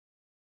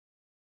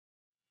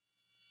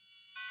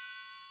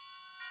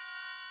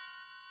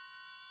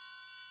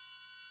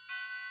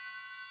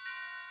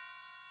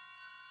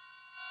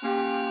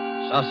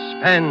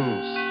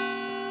Suspense.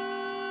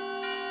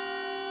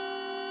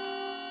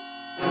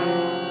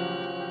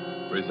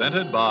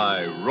 Presented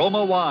by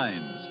Roma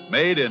Wines,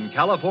 made in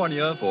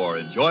California for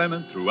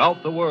enjoyment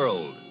throughout the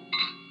world.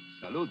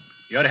 Salud.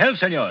 Your health,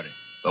 senor.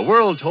 The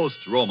world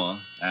toasts Roma,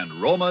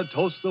 and Roma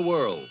toasts the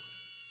world.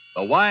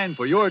 The wine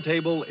for your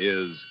table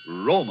is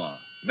Roma,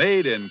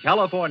 made in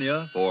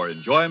California for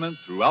enjoyment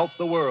throughout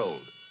the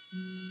world.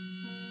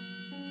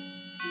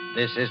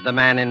 This is the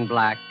Man in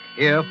Black,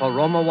 here for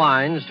Roma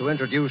Wines to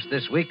introduce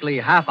this weekly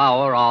half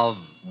hour of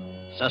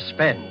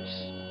Suspense.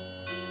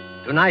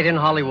 Tonight in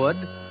Hollywood,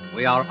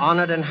 we are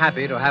honored and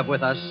happy to have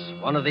with us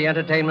one of the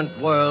entertainment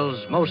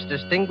world's most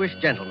distinguished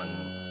gentlemen,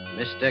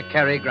 Mr.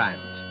 Cary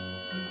Grant.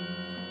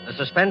 The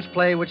suspense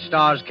play which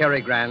stars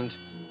Cary Grant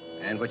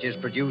and which is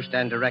produced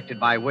and directed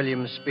by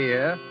William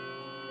Spear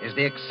is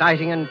the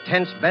exciting and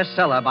tense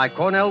bestseller by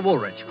Cornell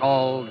Woolrich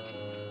called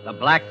The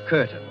Black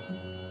Curtain.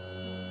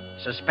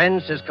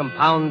 Suspense is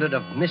compounded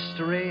of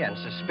mystery and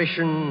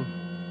suspicion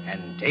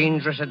and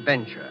dangerous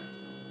adventure.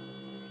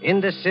 In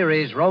this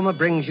series, Roma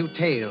brings you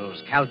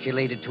tales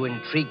calculated to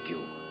intrigue you,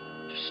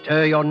 to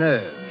stir your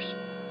nerves,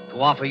 to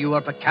offer you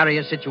a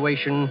precarious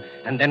situation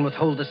and then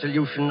withhold the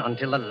solution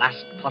until the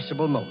last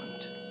possible moment.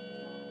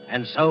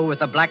 And so, with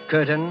The Black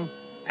Curtain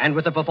and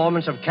with the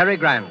performance of Cary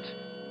Grant,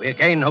 we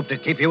again hope to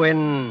keep you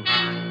in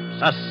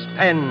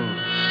suspense.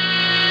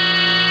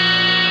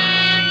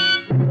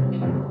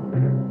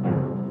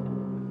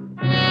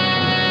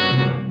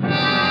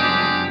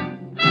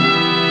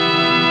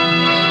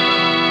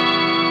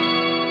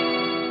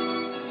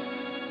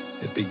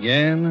 It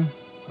began,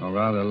 or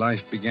rather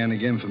life began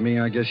again for me,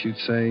 I guess you'd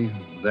say,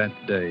 that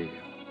day,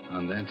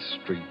 on that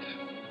street.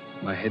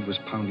 My head was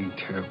pounding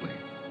terribly.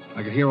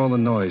 I could hear all the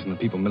noise and the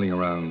people milling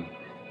around.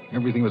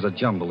 Everything was a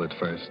jumble at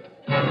first.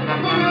 All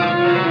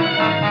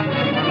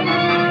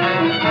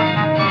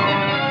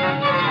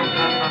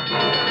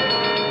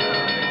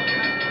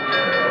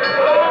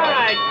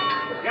right.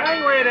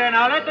 Gangway there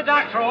now. Let the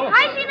dock through.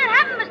 I seen it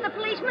happen, Mr.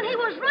 Policeman. He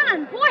was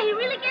running. Boy, he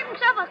really gave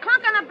himself a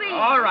clunk on the bean.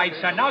 All right,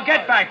 son. Now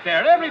get back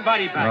there.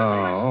 Everybody back.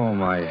 Oh,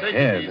 my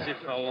head.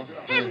 fellow.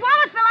 His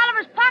wallet fell out of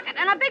his pocket,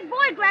 and a big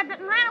boy grabbed it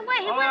and ran away.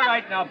 He All went up...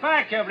 right, now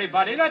back,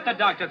 everybody. Let the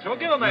doctor through.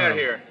 Give him air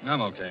here.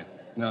 I'm okay.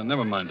 No,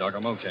 never mind, Doc.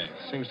 I'm okay.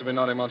 Seems to be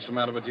nothing much the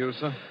matter with you,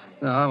 sir.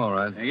 No, I'm all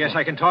right. I guess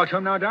I can talk to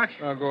him now, Doc?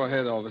 Oh, go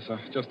ahead, officer.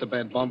 Just a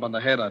bad bump on the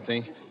head, I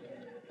think.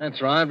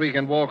 That's right. We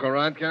can walk all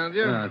right, can't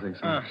you? Yeah, I think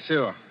so. Ah,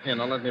 sure. Here,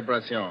 now let me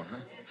press you on. Huh?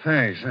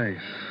 Thanks.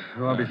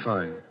 Oh, I'll be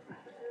fine.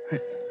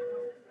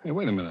 Hey,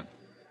 wait a minute.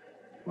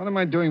 What am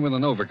I doing with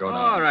an overcoat on?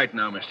 All right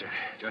now, mister.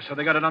 Just so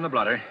they got it on the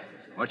blotter.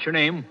 What's your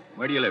name?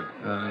 Where do you live?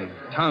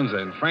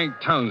 Townsend. Frank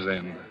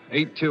Townsend.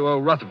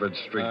 820 Rutherford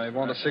Street. You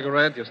want a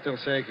cigarette? You're still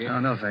shaky. Oh,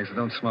 no, thanks. I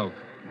don't smoke.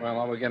 Well,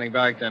 now we're getting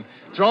back then.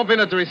 Drop in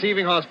at the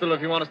receiving hospital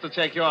if you want us to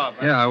check you off.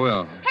 Huh? Yeah, I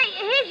will. Hey,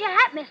 here's your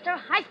hat, mister.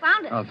 I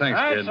found it. Oh, thanks,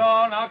 That's kid.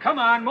 all. Now, come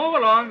on. Move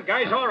along. The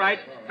guy's all right.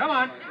 Come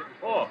on.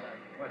 Oh,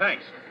 well,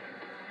 thanks.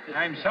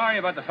 I'm sorry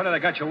about the fellow that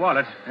got your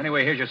wallet.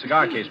 Anyway, here's your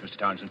cigar case, Mr.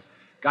 Townsend.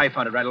 Guy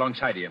found it right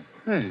alongside of you.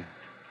 Hey,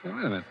 wait a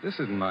minute. This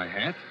isn't my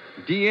hat.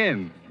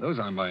 DN. Those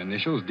aren't my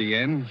initials,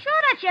 DN.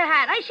 Sure, that's your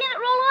hat. I seen it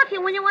roll off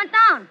you when you went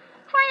down.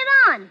 Try it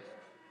on.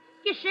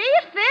 You see?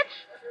 It fits.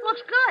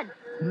 Looks good.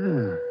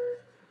 Yeah.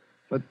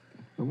 But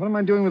what am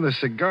I doing with a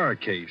cigar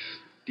case?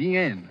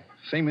 DN.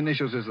 Same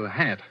initials as the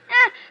hat.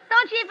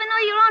 Don't you even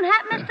know your own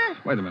hat, mister?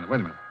 Wait a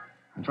minute.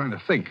 I'm trying to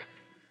think.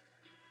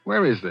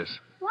 Where is this?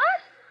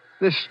 What?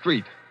 This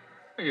street.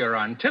 You're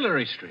on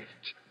Tillery Street.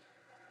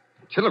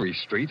 Tillery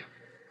Street?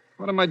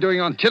 What am I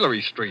doing on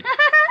Tillery Street?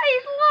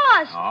 He's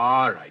lost.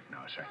 All right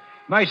now, sir.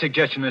 My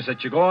suggestion is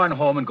that you go on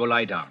home and go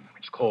lie down.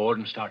 It's cold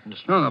and starting to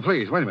snow. No,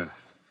 please, wait a minute.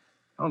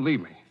 Don't leave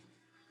me.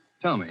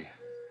 Tell me.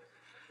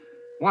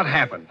 What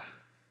happened?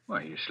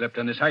 Why, you slipped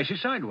on this icy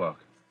sidewalk.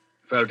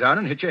 Fell down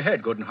and hit your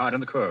head good and hard on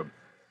the curb.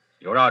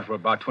 You were out for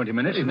about 20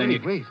 minutes, and then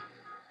Wait.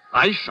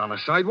 Ice on a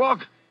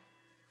sidewalk?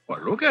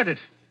 Well, look at it.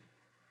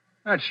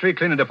 That street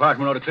cleaning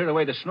department ought to clear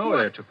away the snow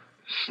there, too.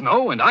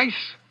 Snow and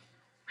ice?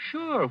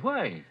 Sure,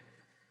 why?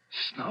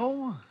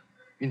 Snow?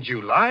 In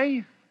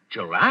July?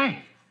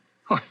 July?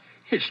 Why,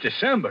 it's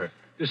December.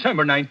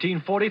 December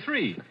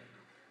 1943.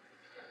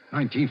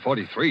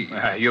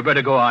 1943? You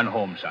better go on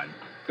home, son.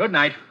 Good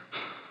night.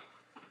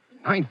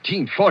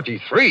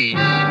 1943?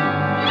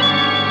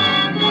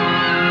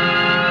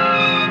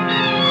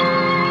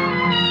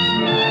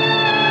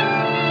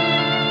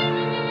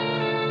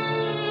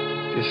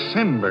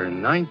 December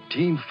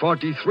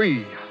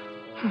 1943.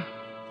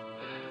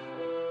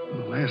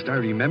 The last I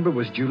remember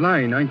was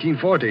July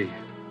 1940.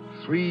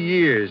 3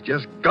 years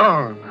just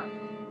gone.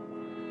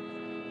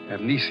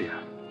 Amnesia.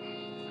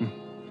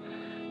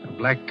 A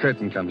black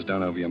curtain comes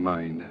down over your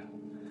mind.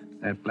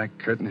 That black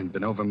curtain had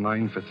been over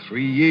mine for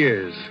 3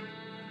 years.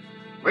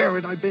 Where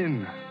had I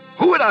been?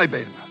 Who had I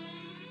been?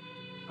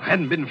 I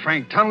hadn't been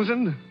Frank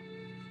Townsend.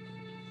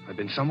 I'd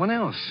been someone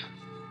else.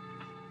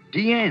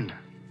 DN.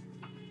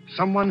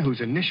 Someone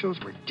whose initials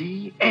were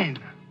DN.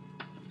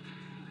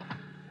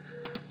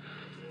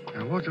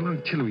 I walked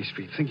along Tillery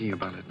Street thinking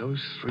about it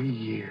those 3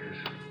 years.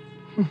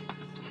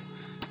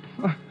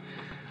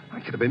 I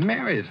could have been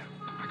married.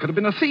 I could have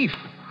been a thief.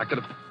 I could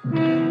have...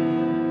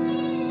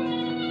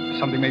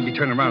 Something made me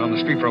turn around on the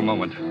street for a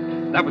moment.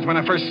 That was when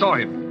I first saw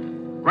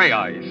him. Gray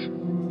Eyes.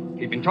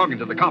 He'd been talking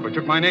to the cop who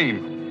took my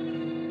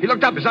name. He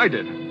looked up as I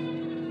did.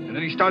 And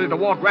then he started to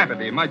walk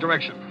rapidly in my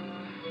direction.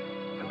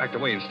 I backed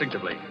away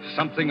instinctively.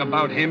 Something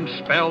about him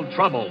spelled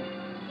trouble.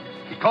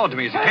 He called to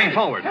me as he came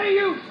forward. Hey,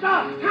 you,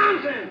 stop!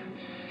 Townsend!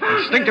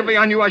 Instinctively,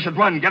 I knew I should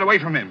run, get away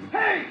from him.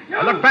 Hey, you!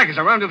 I looked back as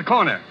I rounded the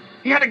corner.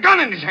 He had a gun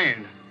in his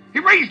hand. He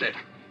raised it.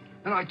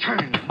 Then I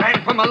turned and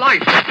ran for my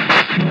life.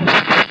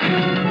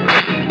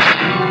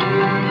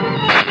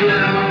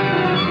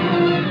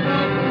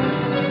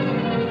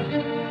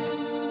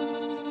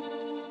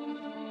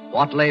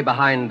 What lay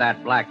behind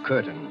that black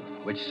curtain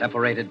which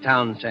separated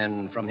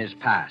Townsend from his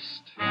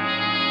past?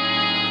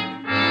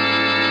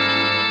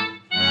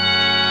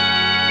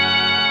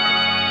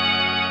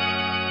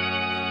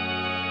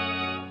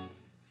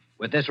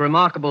 With this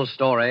remarkable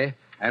story,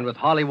 and with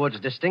Hollywood's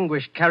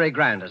distinguished Cary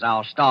Grant as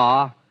our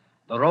star,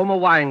 the Roma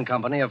Wine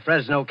Company of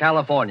Fresno,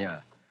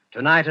 California,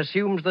 tonight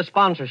assumes the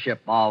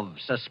sponsorship of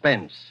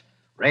Suspense,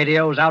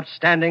 radio's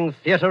outstanding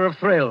theater of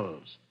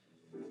thrills.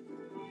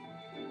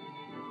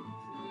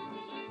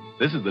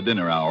 This is the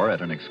dinner hour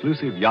at an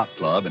exclusive yacht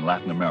club in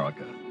Latin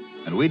America.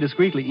 And we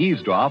discreetly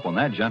eavesdrop on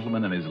that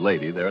gentleman and his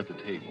lady there at the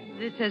table.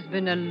 This has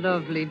been a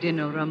lovely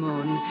dinner,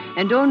 Ramon.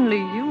 And only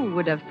you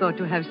would have thought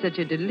to have such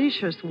a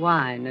delicious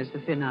wine as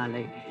the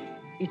finale.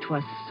 It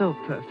was so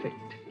perfect.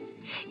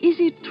 Is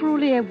it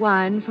truly a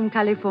wine from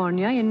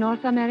California in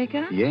North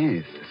America?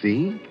 Yes,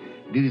 see?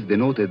 This is the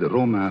noted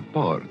Roma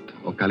port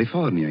of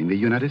California in the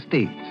United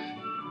States.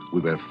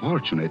 We were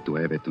fortunate to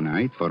have it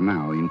tonight, for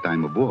now, in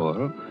time of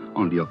war,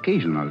 only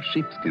occasional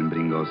ships can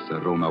bring us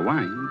Roma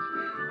wines.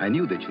 I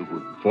knew that you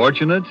would.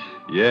 Fortunate?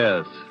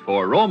 Yes,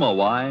 for Roma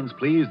wines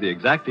please the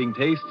exacting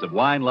tastes of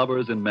wine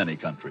lovers in many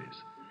countries.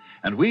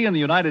 And we in the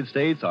United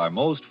States are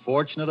most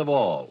fortunate of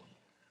all,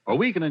 for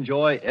we can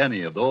enjoy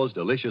any of those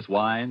delicious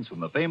wines from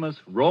the famous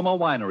Roma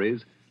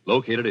wineries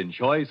located in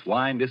choice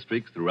wine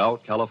districts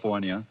throughout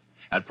California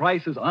at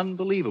prices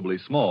unbelievably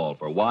small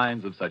for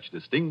wines of such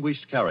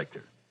distinguished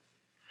character.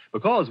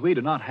 Because we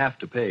do not have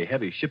to pay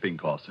heavy shipping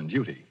costs and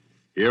duty,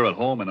 here at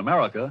home in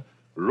America,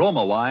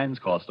 Roma wines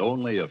cost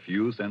only a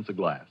few cents a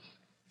glass.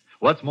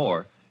 What's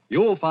more,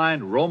 you'll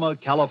find Roma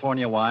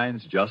California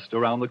wines just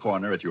around the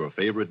corner at your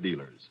favorite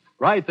dealers.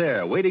 Right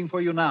there, waiting for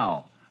you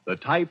now, the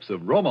types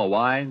of Roma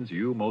wines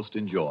you most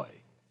enjoy.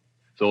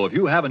 So if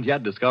you haven't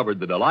yet discovered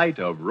the delight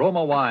of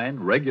Roma wine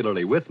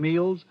regularly with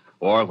meals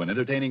or when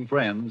entertaining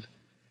friends,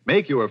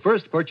 make your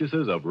first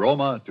purchases of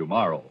Roma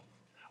tomorrow.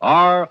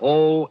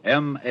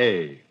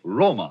 R-O-M-A,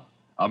 Roma,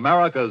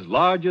 America's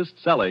largest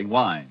selling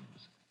wines.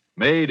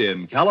 Made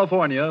in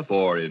California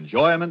for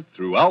enjoyment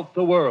throughout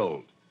the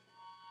world.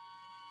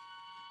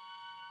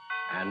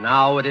 And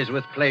now it is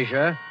with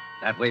pleasure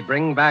that we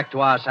bring back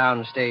to our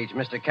soundstage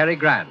Mr. Cary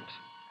Grant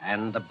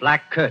and The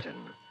Black Curtain,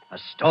 a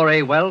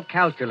story well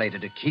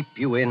calculated to keep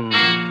you in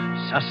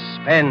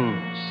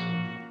suspense.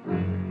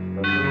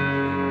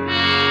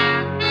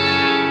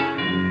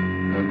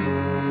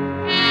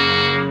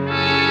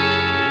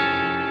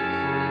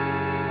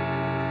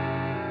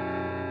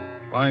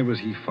 Why was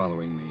he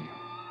following me?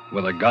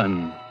 With a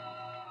gun.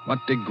 What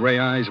did Gray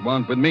Eyes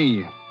want with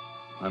me?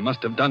 I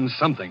must have done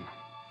something.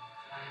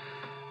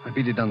 I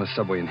beat it down the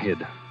subway and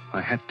hid. I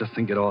had to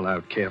think it all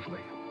out carefully.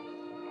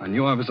 I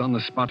knew I was on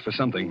the spot for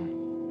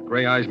something.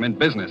 Gray Eyes meant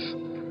business.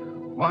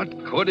 What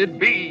could it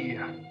be?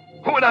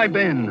 Who had I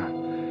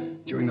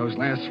been during those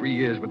last 3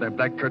 years with that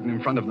black curtain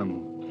in front of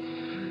them?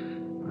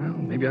 Well,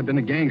 maybe I'd been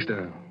a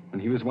gangster,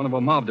 and he was one of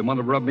a mob that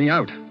wanted to rub me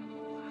out.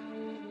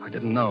 I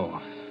didn't know.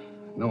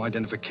 No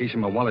identification,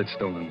 my wallet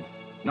stolen.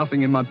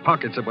 Nothing in my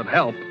pockets that would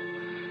help.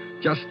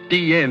 Just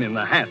DN in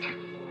the hat.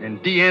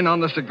 And DN on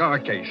the cigar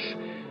case.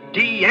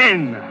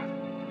 DN!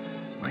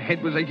 My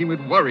head was aching with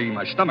worry.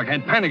 My stomach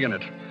had panic in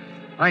it.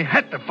 I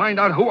had to find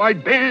out who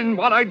I'd been,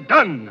 what I'd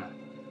done.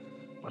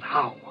 But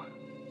how?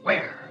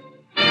 Where?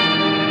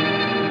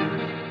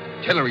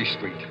 Tillery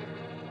Street.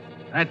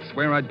 That's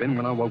where I'd been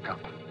when I woke up.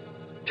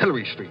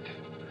 Tillery Street.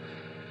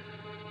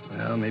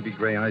 Well, maybe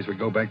Gray Eyes would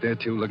go back there,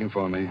 too, looking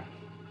for me.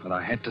 But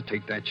I had to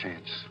take that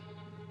chance.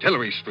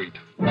 Tillery Street.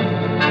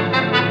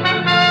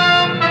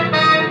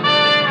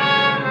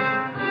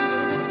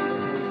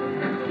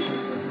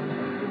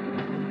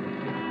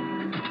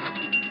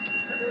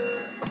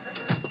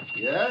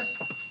 Yes?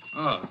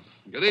 Oh,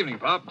 good evening,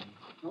 Pop.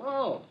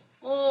 Oh,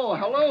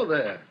 hello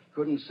there.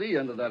 Couldn't see you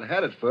under that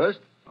hat at first.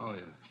 Oh,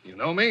 you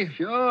know me?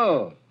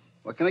 Sure.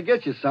 What can I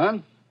get you,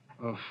 son?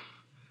 Oh,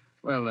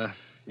 well,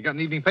 you got an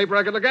evening paper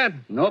I could look at?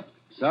 Nope.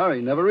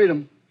 Sorry, never read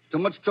 'em. Too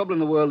much trouble in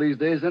the world these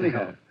days,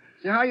 anyhow.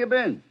 See, how you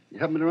been? You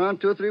haven't been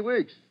around 2 or 3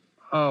 weeks.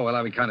 Oh, well,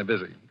 I've been kind of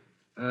busy.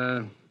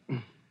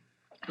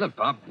 Look,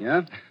 Pop.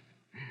 Yeah?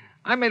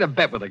 I made a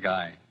bet with a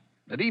guy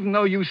that even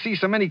though you see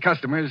so many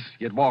customers,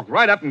 you'd walk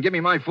right up and give me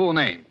my full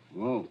name.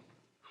 Oh.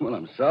 Well,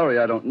 I'm sorry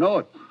I don't know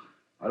it.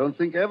 I don't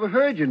think I ever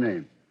heard your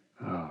name.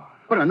 Oh.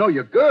 But I know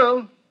your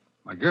girl.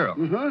 My girl?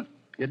 Uh-huh.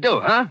 You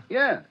do, huh?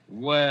 Yeah.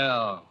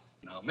 Well,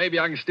 now maybe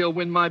I can still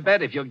win my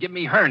bet if you'll give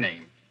me her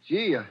name.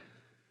 Gee,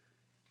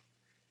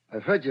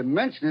 I've heard you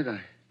mention it.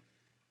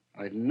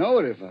 I'd know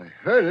it if I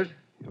heard it.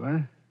 You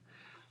what?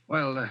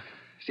 Well,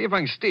 see if I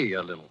can steer you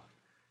a little.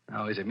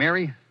 Now, is it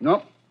Mary?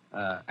 No.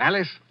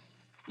 Alice?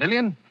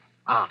 Lillian?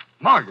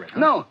 Margaret. Huh?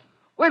 No.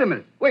 Wait a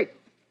minute. Wait.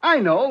 I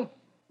know.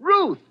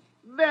 Ruth.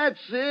 That's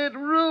it,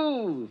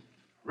 Ruth.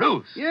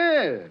 Ruth?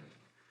 Yeah.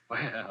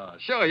 Well,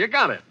 sure, you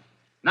got it.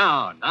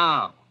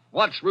 Now.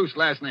 What's Ruth's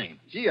last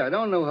name? Gee, I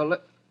don't know her.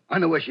 I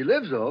know where she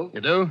lives, though.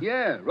 You do?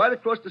 Yeah, right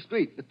across the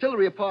street, the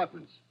Tillery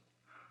Apartments.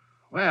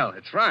 Well,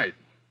 it's right.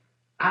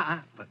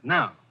 But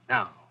now,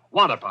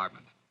 what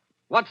apartment?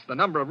 What's the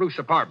number of Ruth's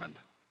apartment?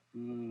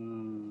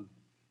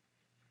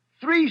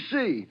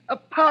 3C.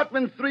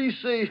 Apartment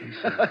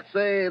 3C.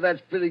 Say,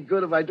 that's pretty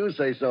good if I do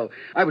say so.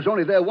 I was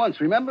only there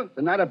once, remember?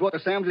 The night I brought the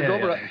sandwiches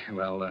over.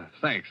 Well,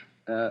 thanks.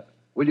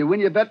 Will you win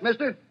your bet,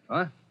 mister?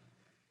 What?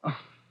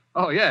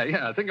 Oh,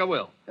 yeah, I think I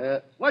will.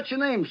 What's your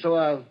name so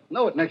I'll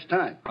know it next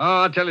time?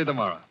 Oh, I'll tell you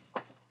tomorrow.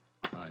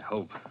 I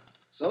hope.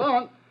 So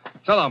long.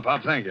 So long,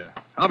 Pop. Thank you.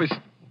 I'll be...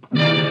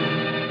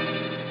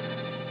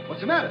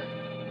 What's the matter?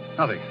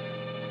 Nothing.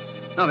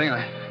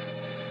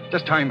 I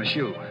just tying my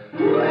shoe.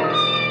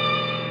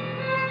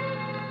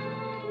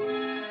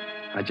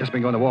 I'd just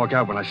been going to walk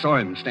out when I saw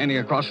him standing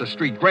across the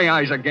street, gray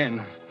eyes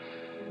again.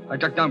 I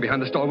ducked down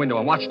behind the store window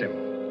and watched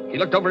him. He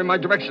looked over in my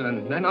direction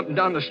and then up and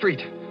down the street.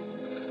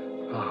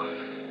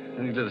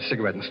 Then he lit a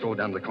cigarette and strolled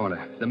down to the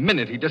corner. The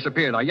minute he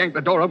disappeared, I yanked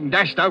the door open,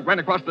 dashed out, ran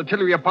across the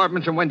Tillery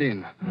Apartments, and went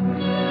in.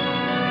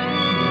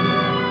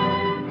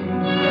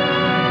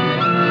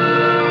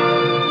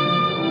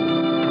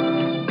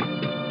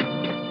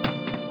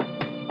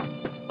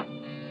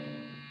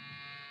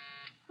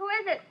 Who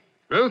is it?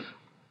 Ruth?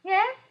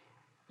 Yes?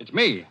 It's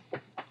me.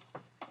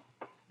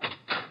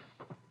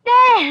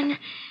 Dan!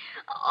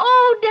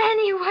 Oh,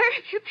 Danny, where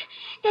have you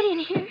been? Get in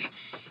here.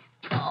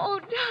 Oh,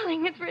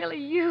 darling, it's really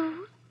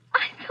you.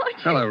 I thought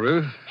you... Hello,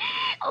 Ruth.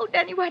 Oh,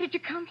 Danny, why did you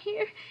come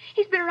here?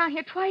 He's been around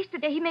here twice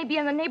today. He may be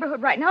in the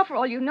neighborhood right now, for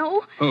all you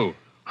know. Who?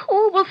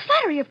 Oh, well,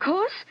 Slattery, of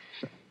course.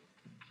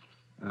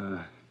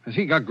 Has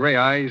he got gray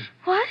eyes?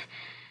 What?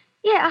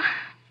 Yeah.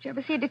 Did you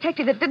ever see a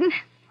detective that didn't?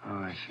 Oh,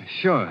 I see.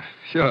 Sure.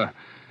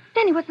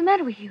 Danny, what's the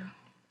matter with you?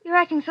 You're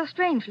acting so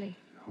strangely.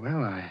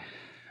 Well, I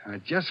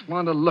just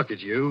want to look at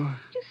you.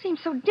 You seem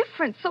so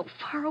different, so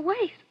far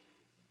away.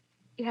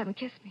 You haven't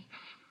kissed me.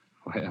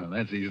 Well,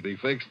 that's easily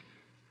fixed.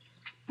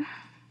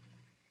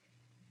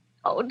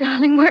 Oh,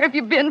 darling, where have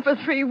you been for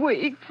 3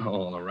 weeks?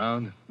 All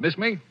around. Miss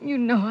me? You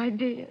know I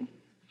did.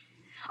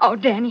 Oh,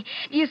 Danny,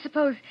 do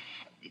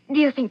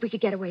you think we could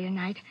get away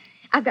tonight?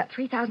 I've got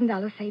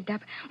 $3,000 saved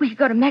up. We could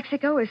go to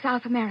Mexico or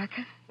South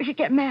America. We could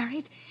get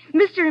married.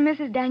 Mr. and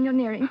Mrs. Daniel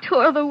Nearing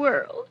tour the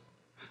world.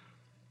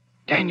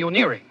 Daniel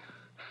Nearing?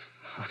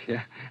 Oh,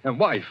 yeah. And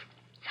wife?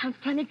 Sounds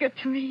plenty good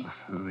to me.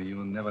 Oh,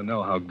 you'll never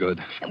know how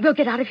good. We'll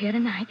get out of here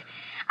tonight.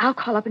 I'll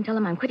call up and tell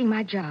them I'm quitting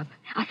my job.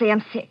 I'll say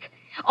I'm sick.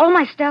 All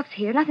my stuff's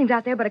here. Nothing's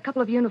out there but a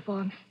couple of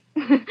uniforms.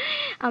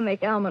 I'll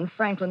make Alma and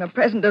Franklin a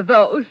present of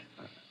those.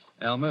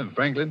 Alma and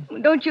Franklin?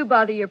 Don't you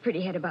bother your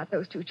pretty head about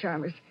those 2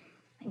 charmers.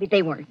 Maybe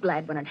they weren't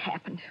glad when it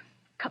happened.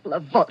 A couple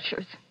of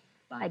vultures.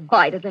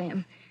 Bye-bye to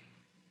them.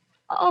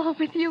 Oh,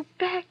 with you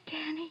back,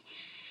 Danny.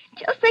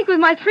 Just think with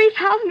my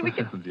 $3,000 we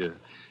could... Do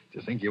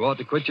you think you ought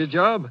to quit your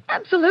job?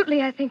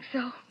 Absolutely, I think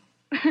so.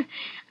 I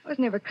was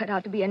never cut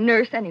out to be a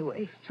nurse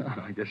anyway.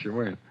 I guess you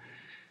weren't.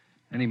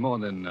 Any more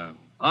than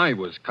I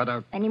was cut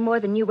out. Any more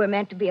than you were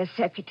meant to be a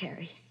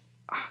secretary.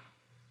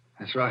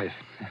 That's right.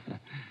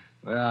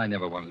 Well, I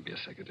never wanted to be a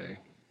secretary.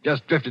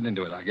 Just drifted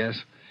into it, I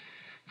guess.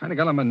 Kind of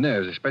got on my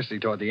nerves, especially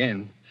toward the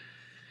end.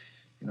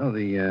 You know,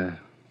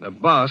 the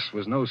boss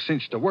was no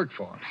cinch to work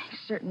for. He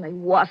certainly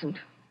wasn't.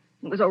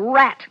 He was a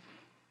rat.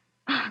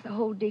 The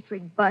whole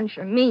Dietrich bunch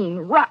are mean,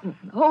 rotten.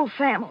 The whole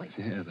family.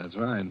 Yeah, that's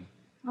right.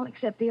 All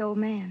except the old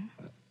man.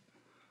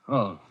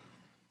 Oh,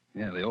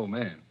 yeah, the old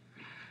man.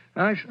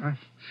 I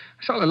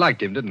sort of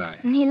liked him, didn't I?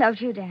 And he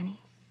loved you, Danny.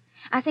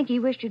 I think he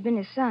wished you'd been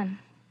his son.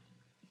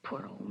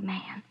 Poor old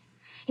man.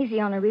 He's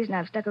the only reason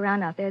I've stuck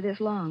around out there this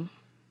long.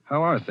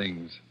 How are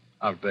things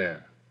out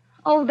there?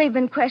 Oh, they've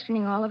been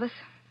questioning all of us.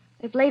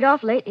 They've laid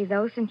off lately,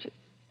 though, since you...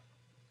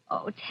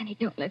 Oh, Danny,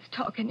 don't let's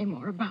talk any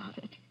more about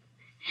it.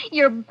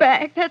 You're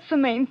back. That's the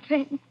main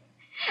thing.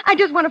 I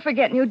just want to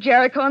forget New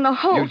Jericho and the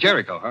whole... New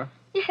Jericho, huh?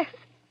 Yes.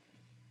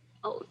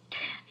 Oh,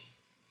 Danny.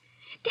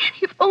 Danny,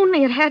 if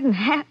only it hadn't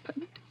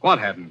happened. What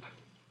hadn't?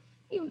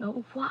 You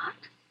know what?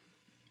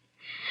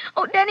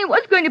 Oh, Danny,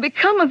 what's going to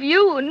become of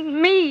you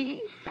and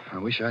me? I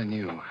wish I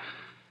knew.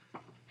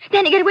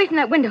 Danny, get away from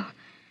that window.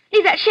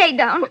 Leave that shade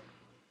down.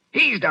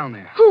 He's down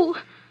there. Who?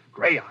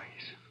 Gray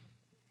eyes.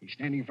 He's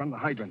standing in front of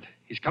the hydrant.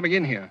 He's coming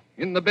in here,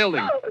 in the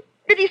building. Oh,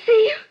 did he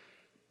see you?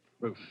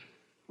 Ruth,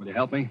 will you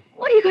help me?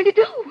 What are you going to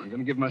do? I'm going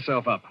to give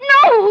myself up.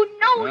 No,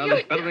 Well, you...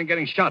 it's better than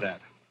getting shot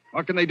at.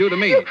 What can they do to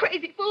me? You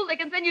crazy fool. They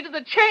can send you to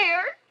the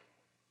chair.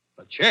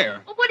 The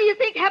chair? Well, what do you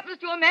think happens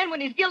to a man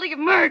when he's guilty of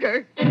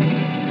murder?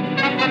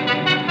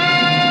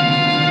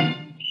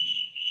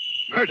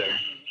 Murder?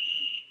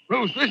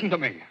 Ruth, listen to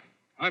me.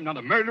 I'm not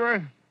a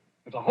murderer.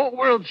 If the whole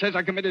world says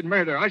I committed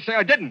murder, I say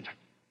I didn't.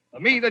 The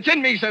me that's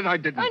in me says I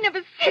didn't. I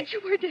never said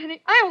you were,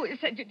 Danny. I always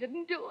said you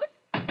didn't do it.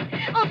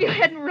 Oh, if you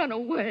hadn't run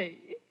away.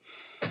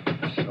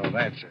 So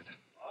that's it.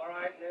 All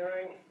right,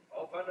 Nearing.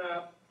 Open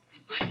up.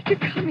 Why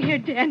did you come here,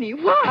 Danny?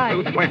 Why?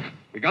 Ruth, quick.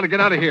 We got to get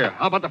out of here.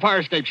 How about the fire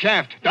escape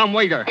shaft? Dumb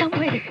waiter. Now,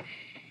 wait.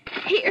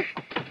 Here.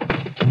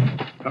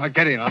 All right,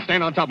 get in. I'll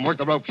stand on top and work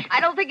the ropes. I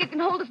don't think it can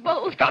hold us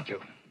both. Got to.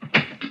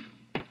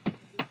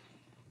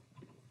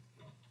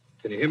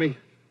 Can you hear me?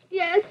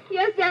 Yes,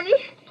 Danny.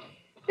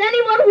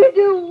 Danny, what do we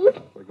do?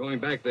 We're going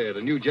back there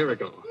to New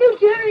Jericho. New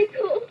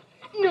Jericho.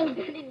 No,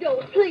 Danny,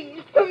 don't,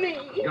 please, for me.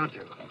 Got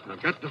to.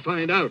 I've got to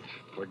find out.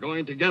 We're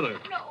going together.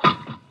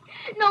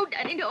 No,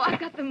 Danny, no. I've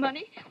got the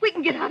money. We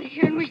can get out of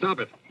here and we... Stop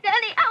it.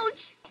 Danny, ouch.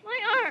 My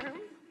arm.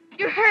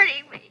 You're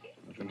hurting me.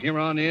 From here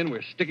on in,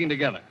 we're sticking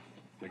together.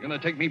 You're going to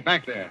take me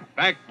back there.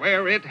 Back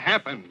where it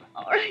happened.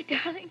 All right,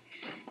 darling.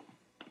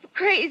 You're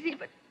crazy,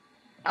 but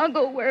I'll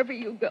go wherever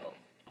you go.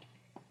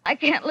 I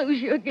can't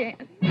lose you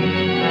again.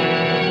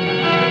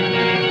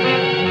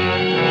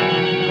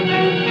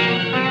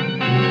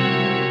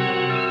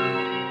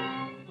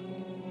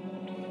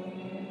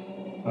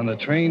 On the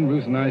train,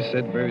 Ruth and I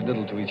said very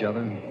little to each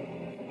other.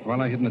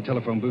 While I hid in the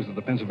telephone booth at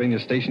the Pennsylvania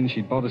station,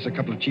 she'd bought us a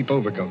couple of cheap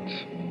overcoats.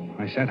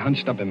 I sat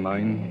hunched up in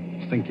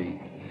mine, thinking.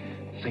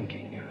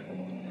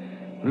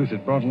 Ruth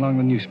had brought along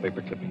the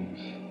newspaper clippings.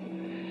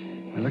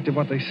 I looked at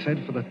what they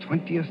said for the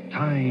 20th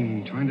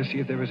time, trying to see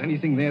if there was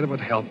anything there that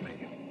would help me.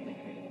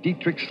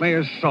 Dietrich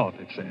Slayer's sought,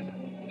 it said.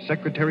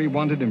 Secretary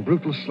wanted in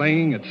brutal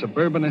slaying at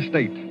suburban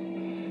estate.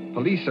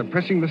 Police are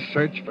pressing the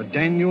search for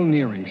Daniel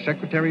Nearing,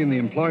 secretary in the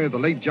employ of the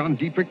late John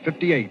Dietrich,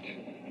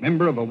 58,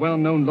 member of a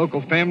well-known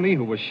local family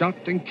who was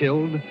shot and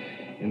killed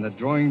in the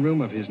drawing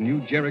room of his New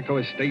Jericho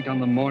estate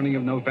on the morning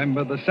of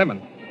November the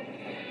 7th.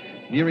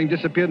 Nearing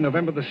disappeared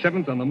November the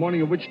 7th, on the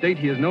morning of which date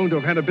he is known to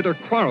have had a bitter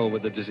quarrel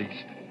with the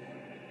deceased.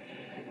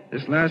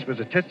 This last was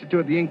attested to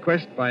at the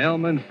inquest by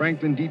Alma and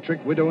Franklin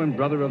Dietrich, widow and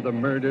brother of the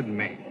murdered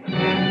man.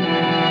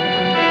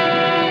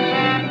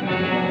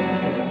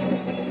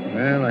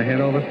 Well, I had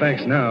all the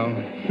facts now.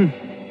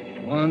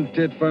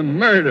 Wanted for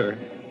murder.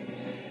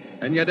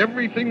 And yet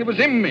everything that was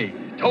in me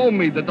told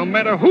me that no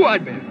matter who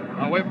I'd been,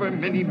 however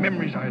many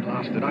memories I'd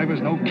lost, that I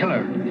was no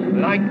killer,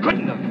 that I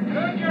couldn't have.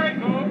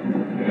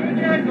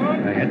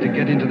 I had to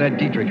get into that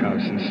Dietrich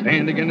house and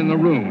stand again in the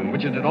room in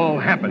which it had all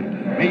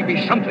happened.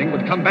 Maybe something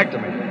would come back to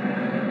me.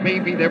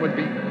 Maybe there would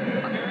be...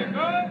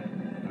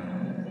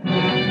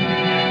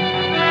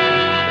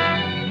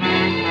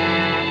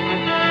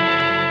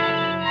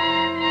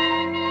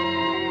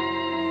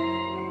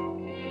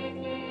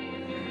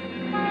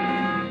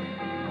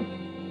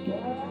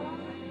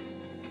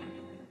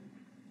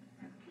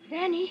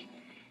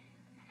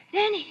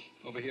 Danny.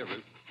 Over here,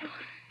 Ruth.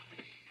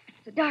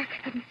 It's so dark,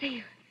 I couldn't see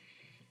you.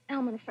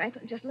 Alma and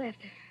Franklin just left.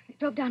 They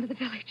drove down to the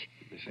village.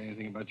 Did they say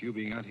anything about you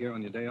being out here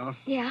on your day off?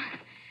 Yeah.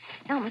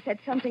 Alma said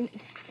something,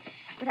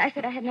 but I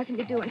said I had nothing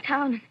to do in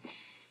town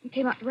and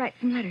came out to write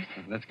some letters.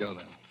 Let's go,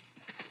 then.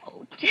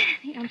 Oh,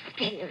 Danny, I'm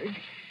scared.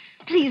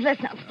 Please,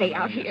 let's not stay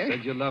out here. You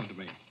said you loved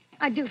me.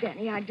 I do,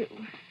 Danny, I do.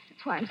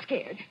 That's why I'm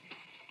scared.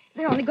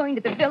 They're only going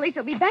to the village.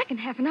 They'll be back in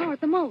half an hour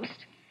at the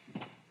most.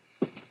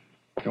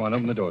 Go on,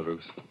 open the door,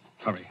 Ruth.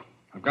 Hurry.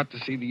 I've got to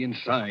see the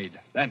inside.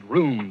 That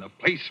room, the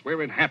place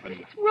where it happened.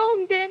 It's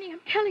wrong, Danny. I'm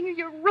telling you,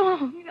 you're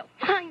wrong. They'll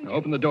find Now,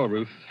 open the door,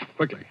 Ruth.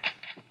 Quickly.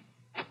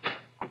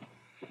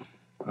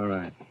 All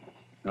right.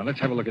 Now, let's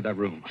have a look at that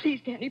room.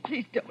 Please, Danny,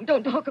 please don't.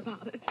 Don't talk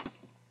about it.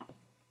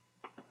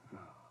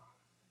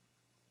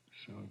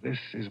 So this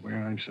is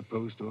where I'm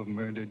supposed to have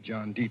murdered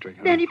John Dietrich,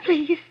 huh? Danny,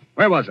 please.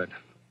 Where was it?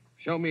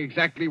 Show me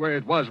exactly where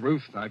it was,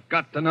 Ruth. I've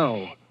got to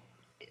know.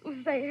 It was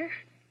there.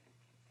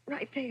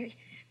 Right there.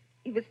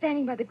 He was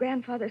standing by the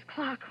grandfather's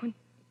clock when...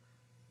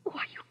 Oh,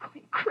 are you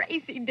going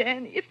crazy,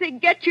 Danny? If they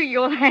get you,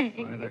 you'll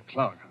hang. By the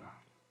clock, huh?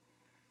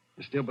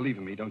 You still believe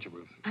in me, don't you,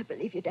 Ruth? I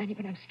believe you, Danny,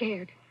 but I'm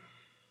scared.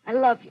 I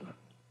love you.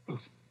 Ruth,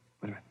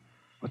 wait a minute.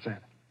 What's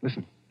that?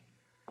 Listen.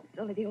 It's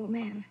only the old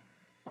man.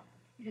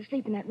 He's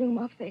asleep in that room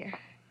off there.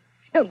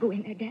 Don't go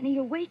in there, Danny.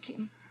 You'll wake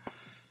him.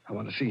 I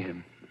want to see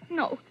him.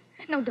 No,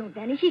 don't,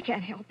 Danny. He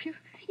can't help you.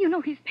 You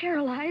know he's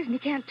paralyzed and he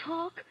can't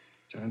talk.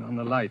 Turn on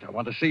the light. I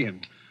want to see him.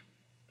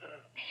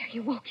 There,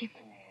 you woke him.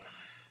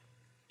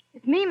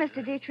 It's me,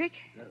 Mr. Dietrich.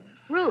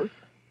 Ruth.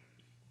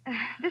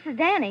 This is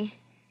Danny.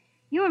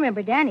 You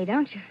remember Danny,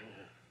 don't you?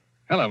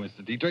 Hello,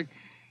 Mr. Dietrich.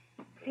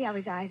 See how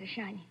his eyes are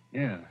shining.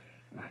 Yeah.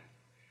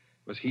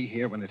 Was he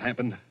here when it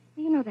happened?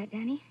 You know that,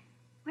 Danny.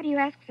 Why do you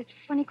ask such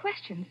funny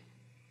questions?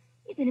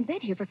 He's been in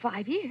bed here for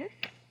 5 years.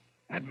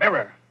 That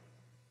mirror.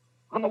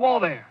 On the wall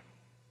there.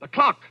 The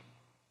clock.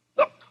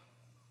 Look.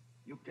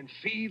 You can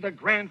see the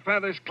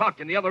grandfather's clock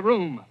in the other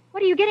room.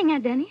 What are you getting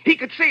at, Danny? He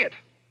could see it.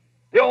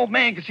 The old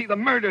man could see the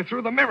murder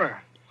through the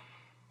mirror.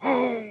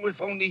 Oh, if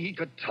only he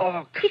could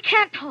talk. He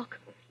can't talk.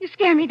 You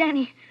scare me,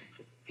 Danny.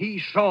 He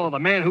saw the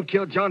man who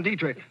killed John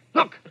Dietrich.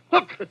 Look!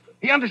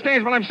 He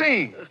understands what I'm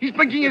saying. He's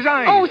blinking his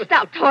eyes. Oh,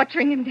 stop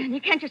torturing him, Danny.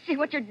 Can't you see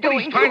what you're But doing?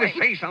 he's trying to to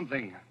him? say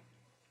something.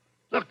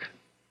 Look!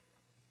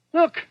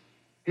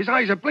 His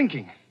eyes are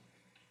blinking.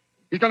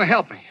 He's going to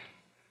help me.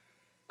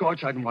 Go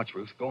outside and watch,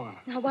 Ruth. Go on.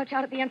 Now watch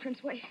out at the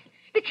entranceway.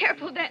 Be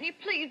careful, Danny.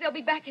 Please, they'll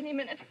be back any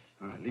minute.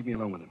 All right, leave me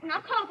alone with him. And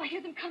I'll call if I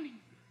hear them coming.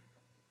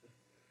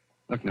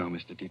 Look now,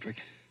 Mr. Dietrich.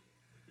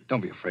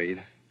 Don't be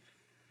afraid.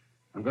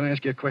 I'm going to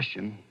ask you a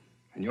question,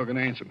 and you're going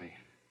to answer me.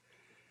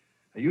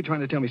 Are you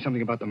trying to tell me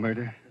something about the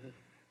murder?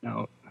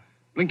 Now,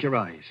 blink your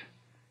eyes.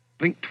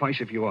 Blink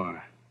twice if you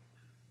are.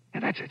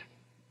 And that's it.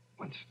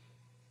 Once.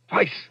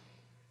 Twice.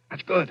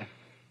 That's good.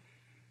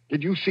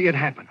 Did you see it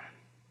happen?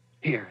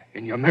 Here,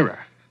 in your mirror.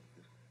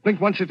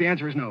 Blink once if the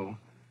answer is no.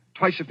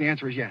 Twice if the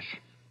answer is yes.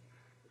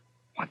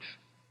 Once.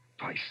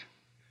 Twice.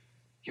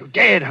 You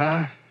did,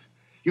 huh?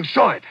 You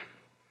saw it.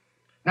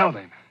 Now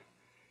then,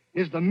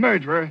 is the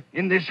murderer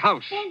in this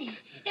house? Danny,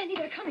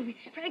 they're coming.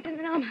 Franklin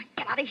and Alma,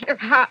 get out of here.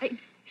 Hide.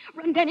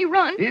 Run, Danny,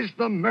 run. Is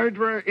the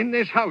murderer in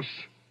this house?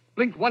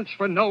 Blink once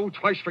for no,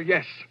 twice for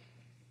yes.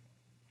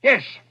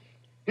 Yes,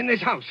 in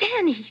this house.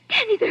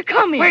 Danny, they're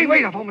coming.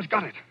 Wait, I've almost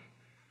got it.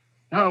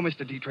 Now,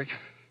 Mr. Dietrich,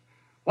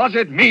 was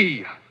it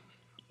me?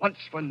 Once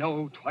for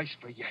no, twice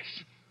for yes.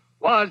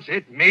 Was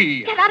it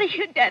me? Get out of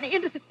here, Danny,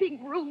 into the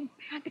big room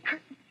behind the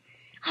curtains.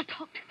 I'll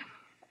talk to them.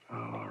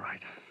 Oh, all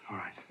right.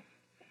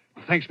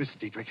 Well, thanks, Mr.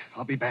 Dietrich.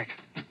 I'll be back.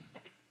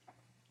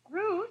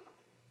 Ruth?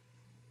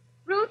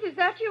 Ruth, is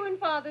that you in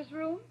Father's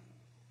room?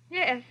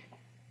 Yes.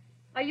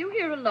 Are you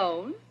here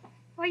alone?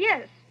 Why,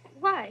 yes.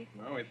 Why?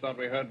 Well, we thought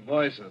we heard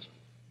voices.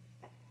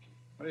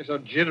 What are you so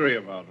jittery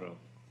about, Ruth?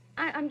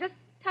 I'm just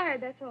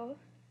tired, that's all.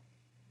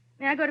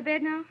 May I go to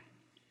bed now?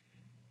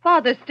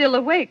 Father's still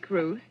awake,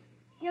 Ruth.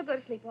 He'll go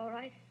to sleep, all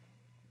right.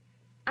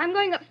 I'm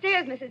going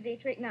upstairs, Mrs.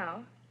 Dietrich,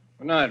 now.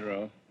 Good night,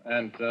 Ruth.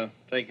 And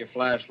take your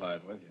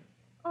flashlight with you.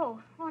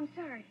 Oh, I'm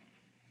sorry.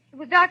 It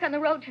was dark on the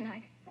road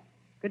tonight.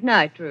 Good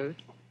night, Ruth.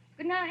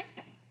 Good night.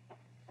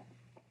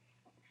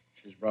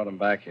 She's brought him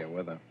back here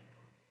with her.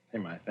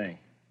 Him, I think.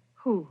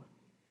 Who?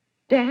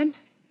 Dan?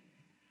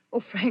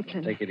 Oh,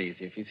 Franklin. Take it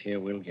easy. If he's here,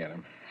 we'll get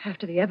him.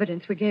 After the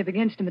evidence we gave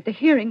against him at the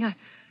hearing,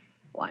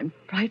 I'm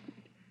frightened.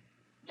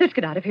 Let's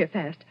get out of here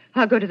fast.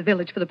 I'll go to the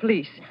village for the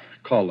police.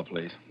 Call the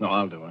police. No,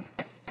 I'll do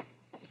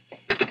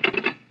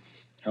it.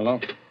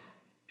 Hello?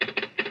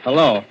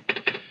 Hello?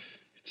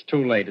 It's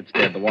too late. It's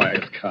dead. The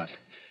wire's cut.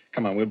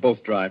 Come on, we'll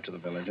both drive to the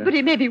village. But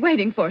he may be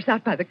waiting for us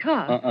out by the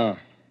car.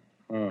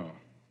 Oh.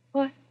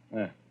 What?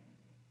 Yeah.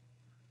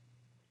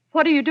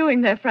 What are you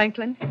doing there,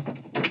 Franklin?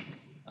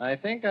 I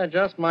think I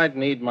just might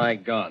need my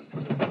gun.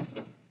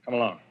 Come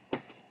along.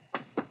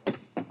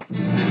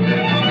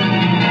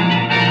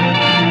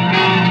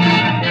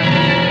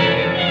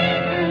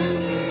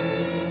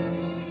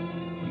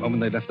 The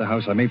moment they left the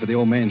house, I made for the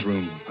old man's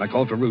room. I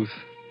called for Ruth,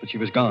 but she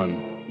was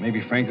gone. Maybe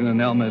Franklin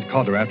and Alma had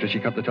caught her after she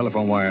cut the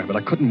telephone wire, but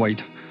I couldn't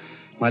wait.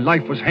 My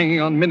life was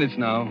hanging on minutes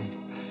now.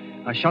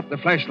 I shot the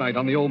flashlight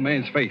on the old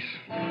man's face.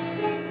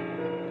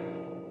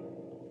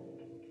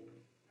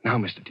 Now,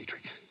 Mr.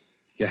 Dietrich,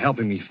 you're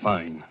helping me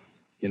fine.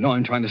 You know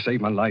I'm trying to save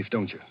my life,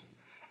 don't you?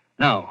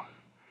 Now,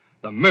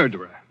 the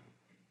murderer.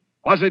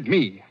 Was it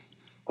me?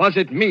 Was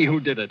it me who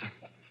did it?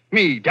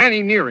 Me,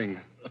 Danny Nearing.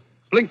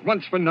 Blink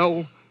once for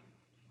no.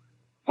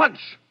 Once!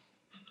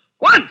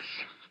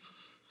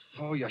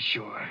 Oh, you're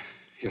sure?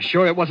 You're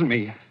sure it wasn't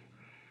me?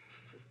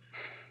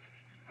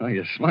 Oh,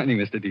 you're smiling,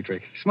 Mr.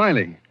 Dietrich.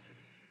 Smiling.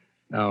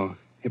 Now,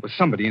 it was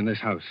somebody in this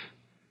house.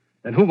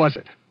 Then who was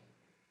it?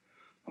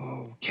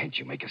 Oh, can't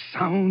you make a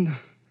sound?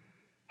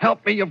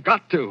 Help me, you've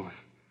got to.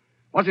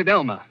 Was it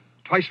Elma?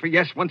 Twice for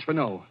yes, once for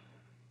no.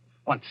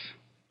 Once.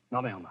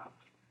 Not Elma.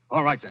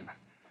 All right, then.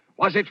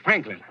 Was it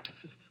Franklin?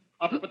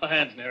 Up with the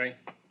hands, Neary.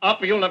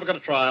 Up or you'll never go to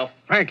trial.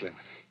 Franklin.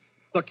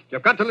 Look,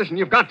 you've got to listen.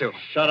 You've got to.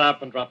 Shut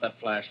up and drop that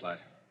flashlight.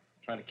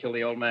 Trying to kill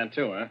the old man,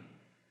 too, huh?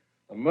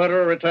 The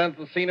murderer returns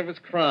to the scene of his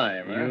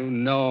crime, huh? You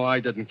know I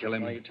didn't kill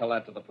him. Well, you tell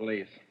that to the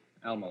police.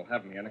 Alma will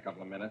have him here in a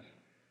couple of minutes.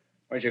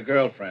 Where's your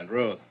girlfriend,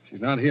 Ruth?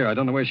 She's not here. I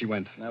don't know where she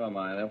went. Never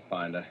mind. They'll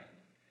find her.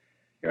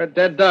 You're a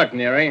dead duck,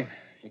 Neary.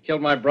 You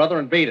killed my brother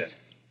and beat it.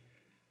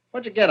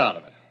 What'd you get out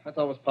of it? That's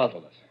always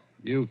puzzled us.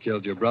 You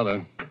killed your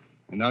brother.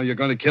 And now you're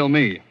going to kill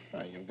me.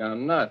 Oh, you've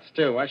gone nuts,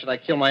 too. Why should I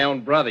kill my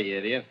own brother, you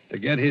idiot? To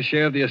get his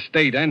share of the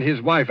estate and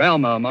his wife,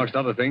 Alma, amongst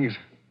other things.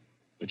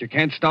 But you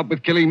can't stop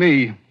with killing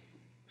me.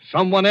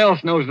 Someone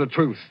else knows the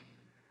truth.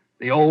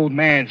 The old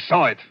man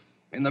saw it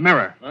in the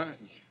mirror. Huh?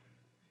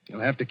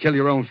 You'll have to kill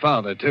your own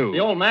father, too. The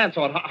old man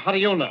saw it. How do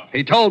you know?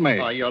 He told me.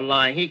 Oh, you're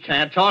lying. He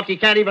can't talk. He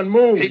can't even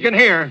move. He can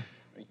hear.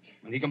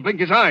 And he can blink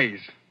his eyes.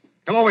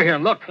 Come over here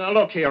and look. Now,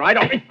 look here. I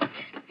don't...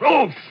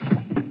 Ruth!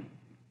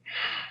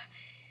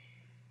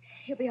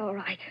 He'll be all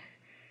right.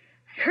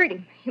 I heard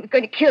him. He was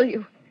going to kill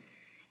you.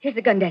 Here's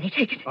the gun, Danny.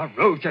 Take it. Oh,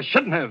 Ruth, you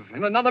shouldn't have.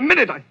 In another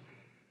minute,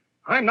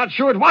 I'm not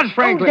sure it was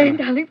Franklin. Oh, Dan,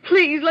 darling,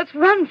 please, let's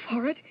run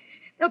for it.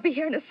 They'll be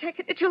here in a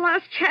second. It's your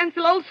last chance.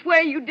 They'll all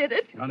swear you did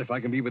it. Not if I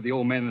can be with the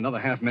old man in another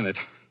half minute.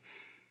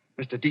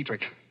 Mr.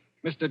 Dietrich.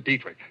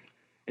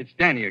 It's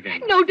Danny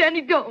again. No,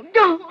 Danny, don't.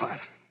 What?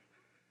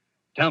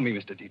 Tell me,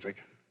 Mr. Dietrich.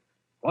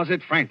 Was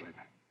it Franklin?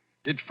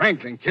 Did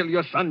Franklin kill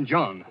your son,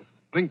 John?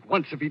 Blink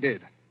once if he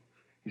did.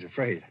 He's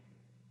afraid.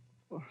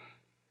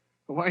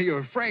 Why are you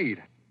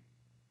afraid?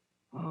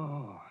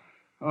 Oh,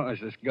 it's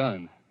this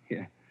gun.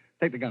 Here,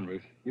 take the gun,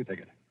 Ruth. You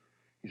take it.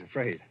 He's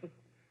afraid.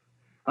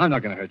 I'm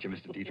not going to hurt you,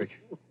 Mr. Dietrich.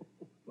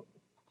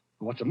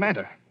 What's the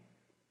matter?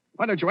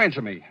 Why don't you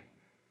answer me?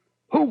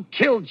 Who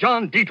killed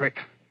John Dietrich?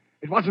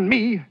 It wasn't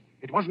me.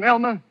 It wasn't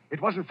Elmer. It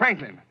wasn't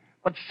Franklin.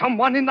 But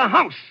someone in the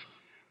house.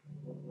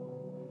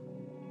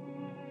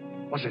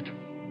 Was it?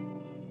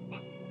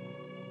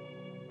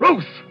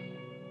 Ruth!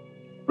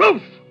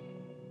 Ruth!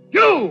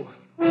 You!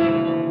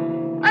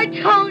 I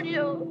told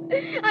you.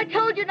 I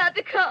told you not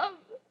to come.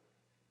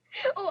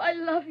 Oh, I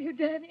love you,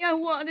 Danny. I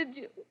wanted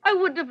you. I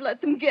wouldn't have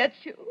let them get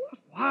you.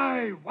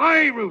 Why?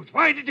 Why, Ruth?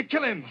 Why did you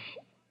kill him?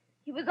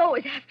 He was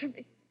always after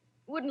me.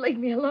 Wouldn't leave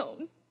me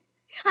alone.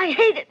 I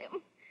hated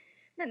him.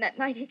 Then that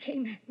night he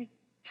came at me,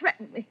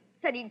 threatened me,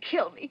 said he'd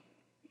kill me.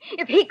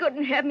 If he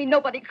couldn't have me,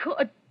 nobody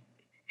could.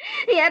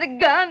 He had a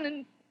gun,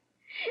 and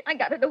I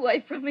got it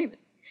away from him.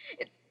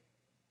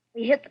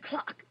 He hit the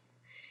clock.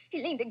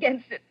 He leaned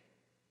against it.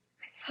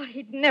 I thought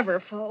he'd never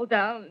fall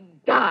down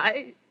and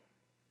die.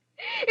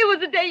 It was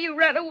the day you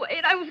ran away,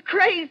 and I was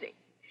crazy.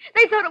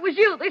 They thought it was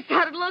you. They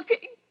started looking.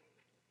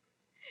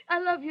 I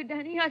love you,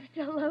 Danny. I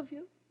still love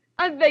you.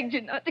 I begged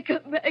you not to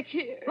come back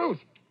here. Ruth!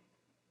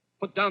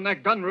 Put down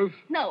that gun, Ruth.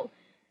 No.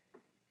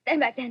 Stand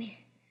back, Danny.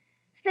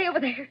 Stay over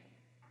there.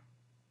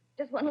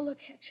 Just want to look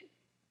at you.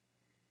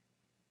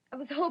 I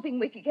was hoping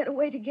we could get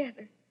away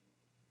together.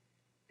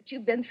 But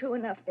you've been through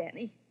enough,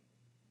 Danny.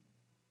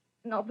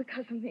 And all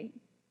because of me.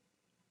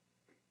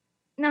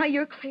 Now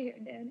you're clear,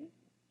 Danny.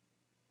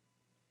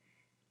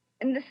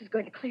 And this is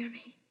going to clear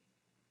me.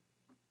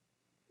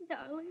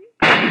 Darling.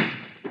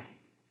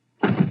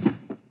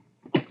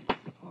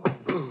 Oh,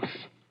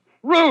 Ruth.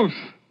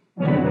 Ruth!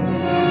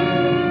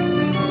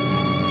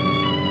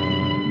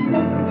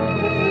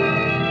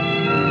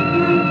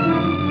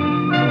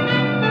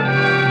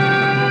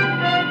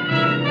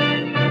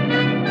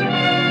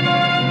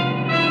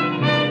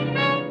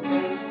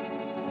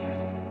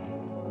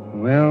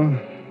 Well,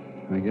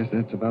 I guess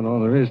that's about all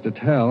there is to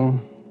tell.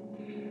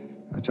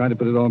 I tried to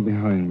put it all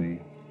behind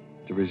me,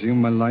 to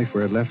resume my life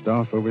where it left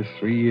off over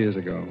 3 years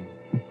ago.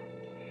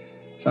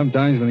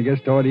 Sometimes when it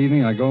gets toward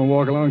evening, I go and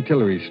walk along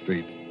Tillery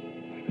Street.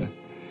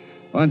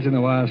 Once in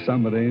a while,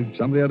 somebody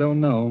I don't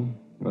know,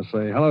 will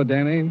say, "Hello,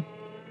 Danny."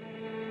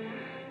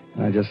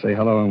 I just say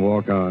hello and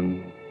walk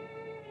on.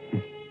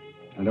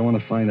 I don't want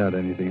to find out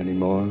anything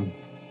anymore.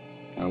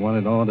 I want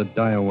it all to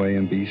die away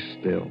and be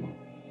still.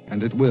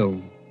 And it will.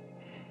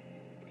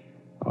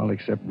 All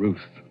except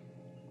Ruth.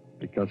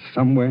 Because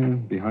somewhere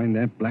behind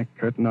that black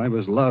curtain I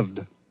was loved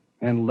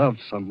and loved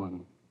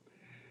someone.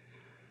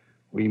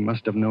 We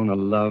must have known a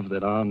love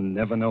that I'll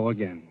never know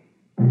again.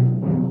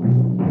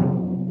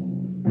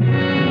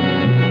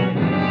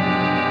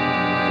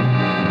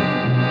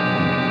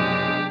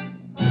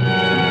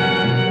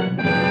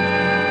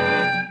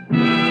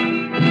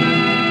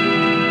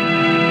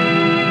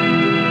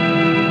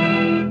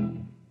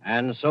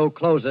 And so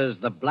closes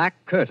The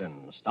Black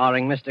Curtain,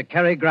 starring Mr.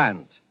 Cary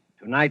Grant.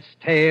 Tonight's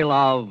tale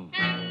of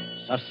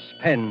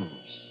suspense.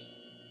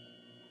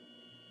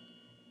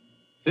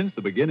 Since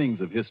the beginnings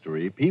of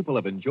history, people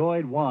have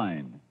enjoyed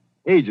wine.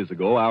 Ages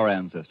ago, our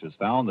ancestors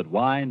found that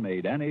wine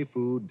made any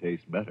food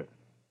taste better.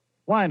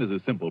 Wine is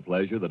a simple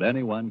pleasure that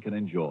anyone can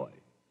enjoy.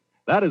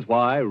 That is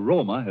why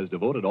Roma has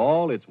devoted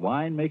all its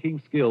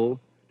wine-making skill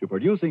to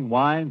producing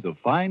wines of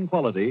fine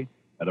quality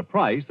at a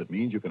price that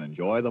means you can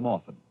enjoy them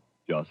often,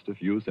 just a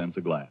few cents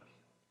a glass.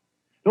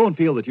 Don't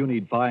feel that you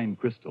need fine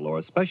crystal or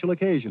a special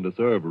occasion to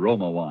serve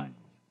Roma wines.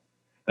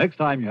 Next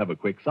time you have a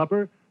quick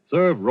supper,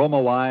 serve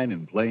Roma wine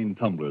in plain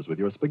tumblers with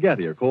your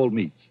spaghetti or cold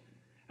meats.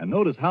 And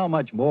notice how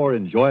much more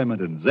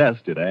enjoyment and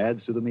zest it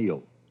adds to the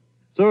meal.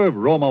 Serve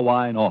Roma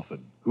wine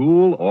often,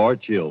 cool or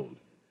chilled.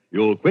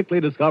 You'll quickly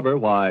discover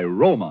why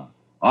Roma,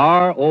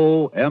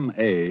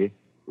 R-O-M-A,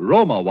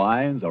 Roma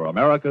wines are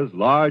America's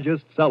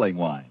largest selling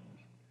wines.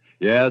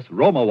 Yes,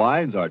 Roma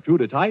wines are true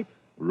to type.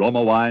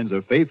 Roma wines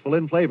are faithful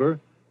in flavor.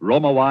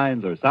 Roma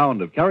wines are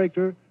sound of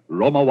character.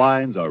 Roma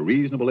wines are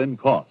reasonable in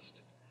cost.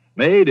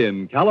 Made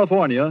in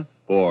California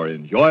for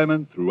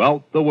enjoyment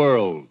throughout the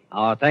world.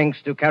 Our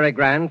thanks to Cary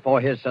Grant for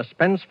his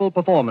suspenseful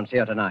performance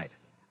here tonight.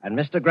 And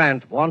Mr.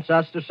 Grant wants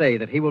us to say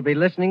that he will be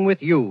listening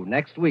with you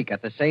next week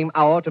at the same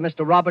hour to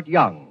Mr. Robert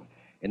Young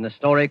in the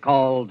story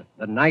called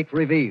The Night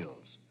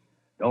Reveals.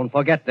 Don't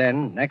forget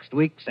then, next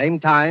week, same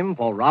time,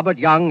 for Robert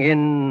Young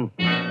in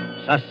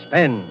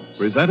Suspense.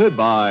 Presented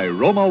by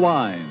Roma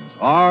Wines,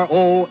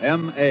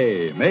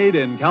 R-O-M-A, made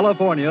in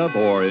California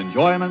for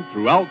enjoyment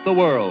throughout the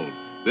world.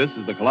 This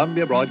is the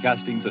Columbia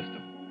Broadcasting System.